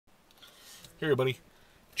Hey everybody,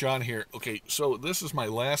 John here. Okay, so this is my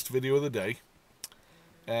last video of the day,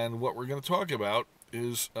 and what we're going to talk about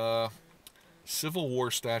is Civil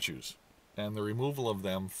War statues and the removal of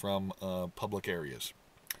them from public areas.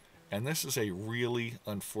 And this is a really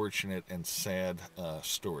unfortunate and sad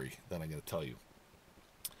story that I'm going to tell you.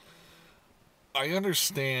 I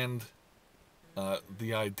understand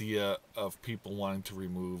the idea of people wanting to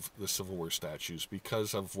remove the Civil War statues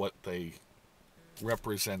because of what they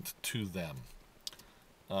represent to them.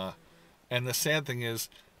 And the sad thing is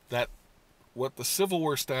that what the Civil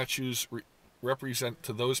War statues represent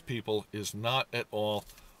to those people is not at all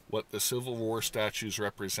what the Civil War statues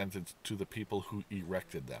represented to the people who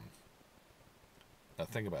erected them. Now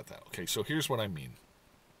think about that. Okay, so here's what I mean.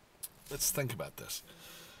 Let's think about this.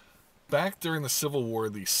 Back during the Civil War,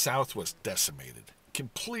 the South was decimated,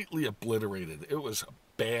 completely obliterated. It was a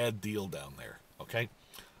bad deal down there, okay?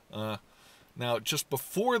 Now, just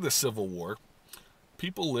before the Civil War,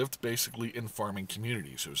 people lived basically in farming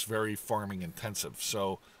communities. It was very farming intensive.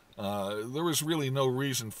 So there was really no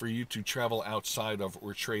reason for you to travel outside of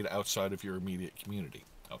or trade outside of your immediate community.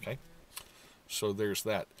 Okay? So there's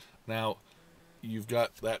that. Now, you've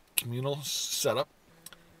got that communal setup.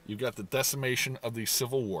 You've got the decimation of the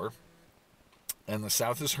Civil War. And the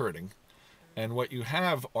South is hurting. And what you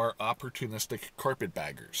have are opportunistic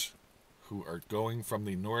carpetbaggers who are going from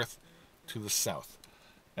the North to the South.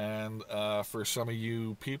 And for some of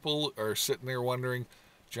you people are sitting there wondering,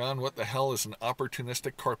 John, what the hell is an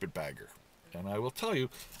opportunistic carpetbagger? And I will tell you,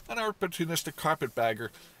 an opportunistic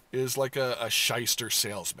carpetbagger is like a shyster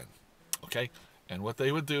salesman, okay? And what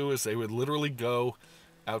they would do is they would literally go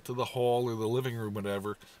out to the hall or the living room,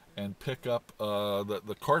 whatever, and pick up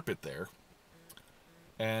the carpet there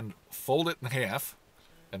and fold it in half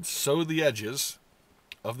and sew the edges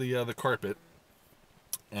of the carpet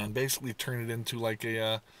and basically turn it into like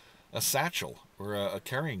a satchel or a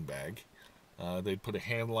carrying bag. They'd put a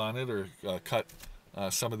handle on it or cut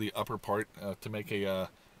some of the upper part to make a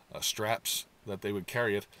straps that they would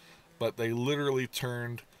carry it. But they literally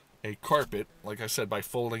turned a carpet, like I said, by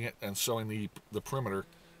folding it and sewing the perimeter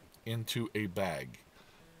into a bag.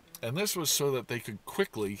 And this was so that they could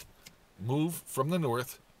quickly move from the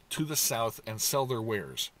north to the south and sell their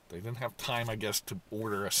wares. They didn't have time, I guess, to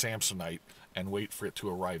order a Samsonite and wait for it to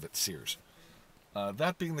arrive at Sears.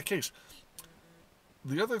 That being the case,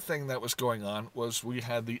 the other thing that was going on was we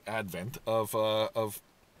had the advent of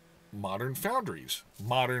modern foundries,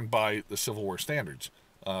 modern by the Civil War standards.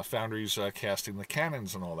 Foundries casting the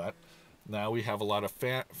cannons and all that. Now we have a lot of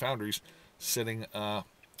foundries sitting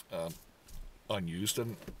unused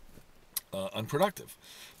and unproductive.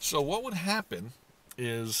 So what would happen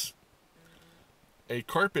is a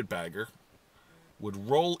carpetbagger would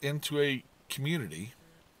roll into a community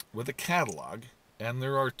with a catalog, and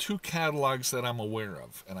there are two catalogs that I'm aware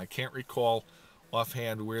of, and I can't recall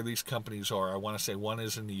offhand where these companies are. I want to say one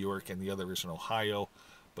is in New York and the other is in Ohio,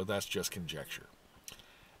 but that's just conjecture.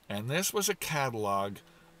 And this was a catalog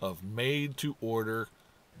of made-to-order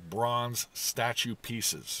bronze statue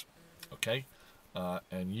pieces, okay?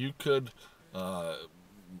 And you could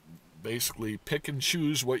basically pick and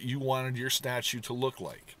choose what you wanted your statue to look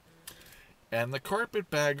like. And the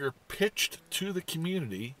carpetbagger pitched to the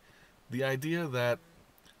community the idea that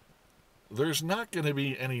there's not going to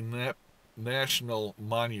be any national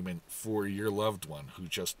monument for your loved one who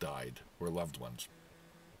just died, or loved ones.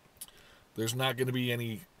 There's not going to be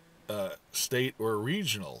any state or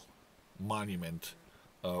regional monument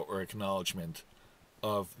or acknowledgement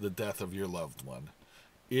of the death of your loved one.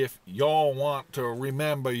 If y'all want to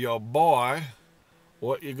remember your boy,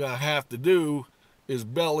 what you're going to have to do is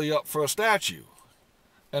belly up for a statue.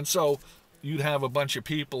 And so you'd have a bunch of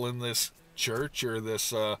people in this church or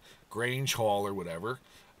this Grange Hall or whatever,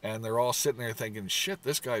 and they're all sitting there thinking, shit,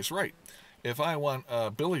 this guy's right. If I want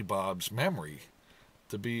Billy Bob's memory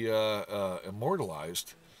to be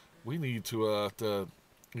immortalized, we need to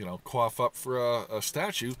cough up for a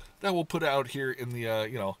statue that we'll put out here in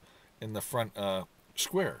the in the front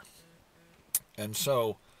square. And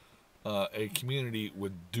so a community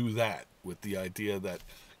would do that with the idea that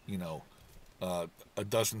a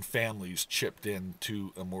dozen families chipped in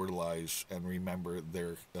to immortalize and remember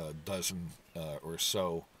their dozen or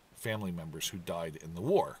so family members who died in the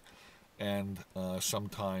war. And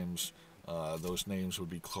sometimes those names would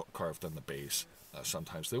be carved on the base.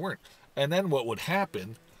 Sometimes they weren't. And then what would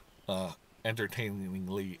happen,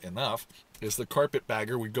 entertainingly enough, is the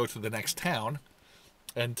carpetbagger would go to the next town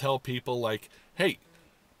and tell people like, hey,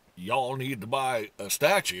 y'all need to buy a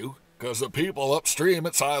statue because the people upstream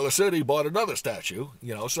at Siler City bought another statue.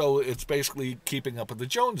 So it's basically keeping up with the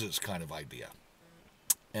Joneses kind of idea.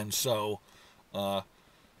 And so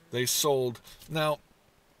They sold. Now,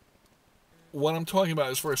 what I'm talking about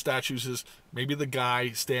as far as statues is maybe the guy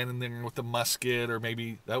standing there with the musket, or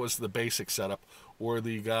maybe that was the basic setup, or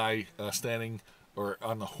the guy standing or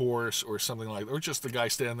on the horse or something like that, or just the guy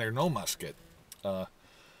standing there, no musket.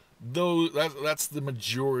 Though that's the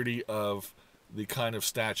majority of the kind of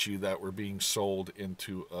statue that were being sold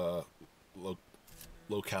into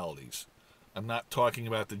localities. I'm not talking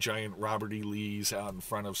about the giant Robert E. Lees out in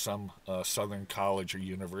front of some southern college or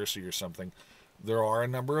university or something. There are a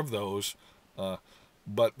number of those,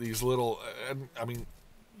 but these little, I mean,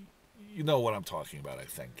 you know what I'm talking about, I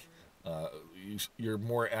think. You're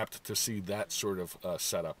more apt to see that sort of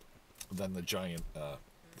setup than the giant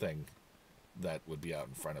thing that would be out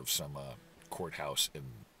in front of some courthouse in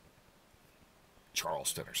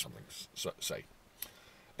Charleston or something, say.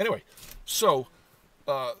 Anyway, so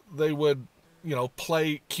they would,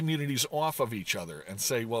 play communities off of each other and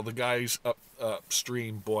say, well, the guys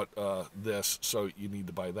upstream bought this, so you need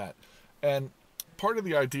to buy that. And part of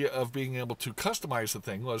the idea of being able to customize the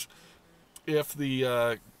thing was if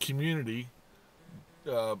the community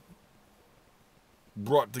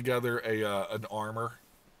brought together an armor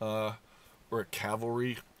or a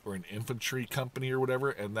cavalry or an infantry company or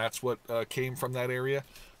whatever, and that's what came from that area,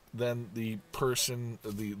 then the person,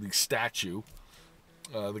 the statue,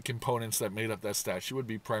 the components that made up that statue would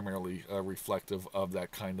be primarily reflective of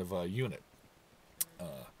that kind of unit.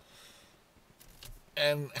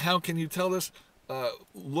 And how can you tell this?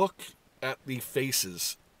 Look at the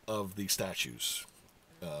faces of the statues.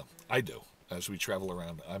 I do. As we travel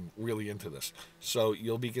around, I'm really into this. So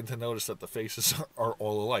you'll begin to notice that the faces are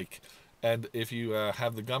all alike. And if you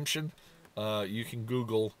have the gumption, you can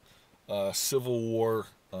Google Civil War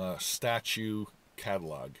statue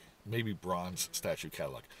catalog, maybe bronze statue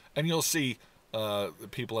catalog, and you'll see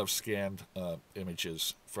people have scanned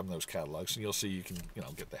images from those catalogs, and you'll see you can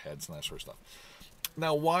get the heads and that sort of stuff.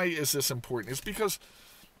 Now, why is this important? It's because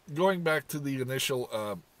going back to the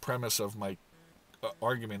initial premise of my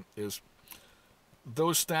argument is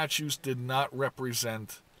those statues did not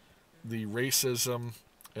represent the racism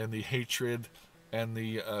and the hatred and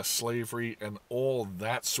the slavery and all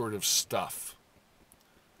that sort of stuff.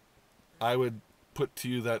 I would put to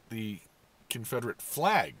you that the Confederate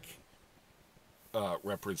flag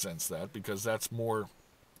represents that, because that's more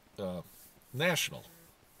national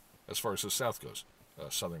as far as the South goes,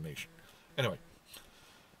 Southern nation. Anyway,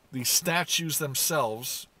 the statues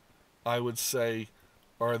themselves, I would say,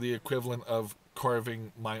 are the equivalent of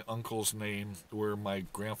carving my uncle's name or my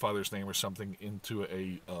grandfather's name or something into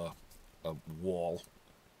a wall,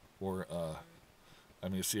 or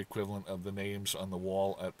it's the equivalent of the names on the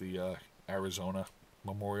wall at the Arizona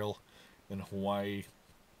Memorial in Hawaii,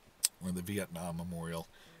 or the Vietnam Memorial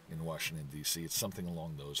in Washington, D.C. It's something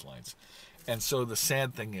along those lines. And so the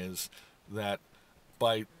sad thing is that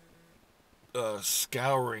by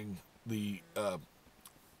scouring the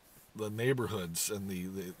neighborhoods and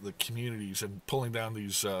the communities and pulling down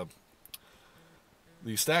these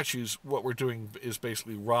statues, what we're doing is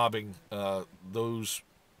basically robbing those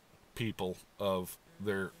people of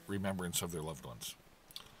their remembrance of their loved ones.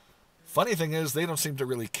 Funny thing is, they don't seem to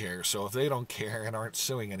really care, so if they don't care and aren't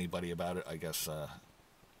suing anybody about it, I guess,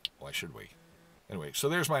 why should we? Anyway, so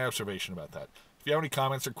there's my observation about that. If you have any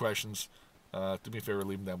comments or questions, do me a favor,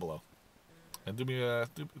 leave them down below. And do me a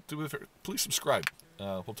favor, please subscribe.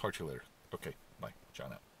 We'll talk to you later. Okay, bye.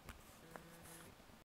 John out.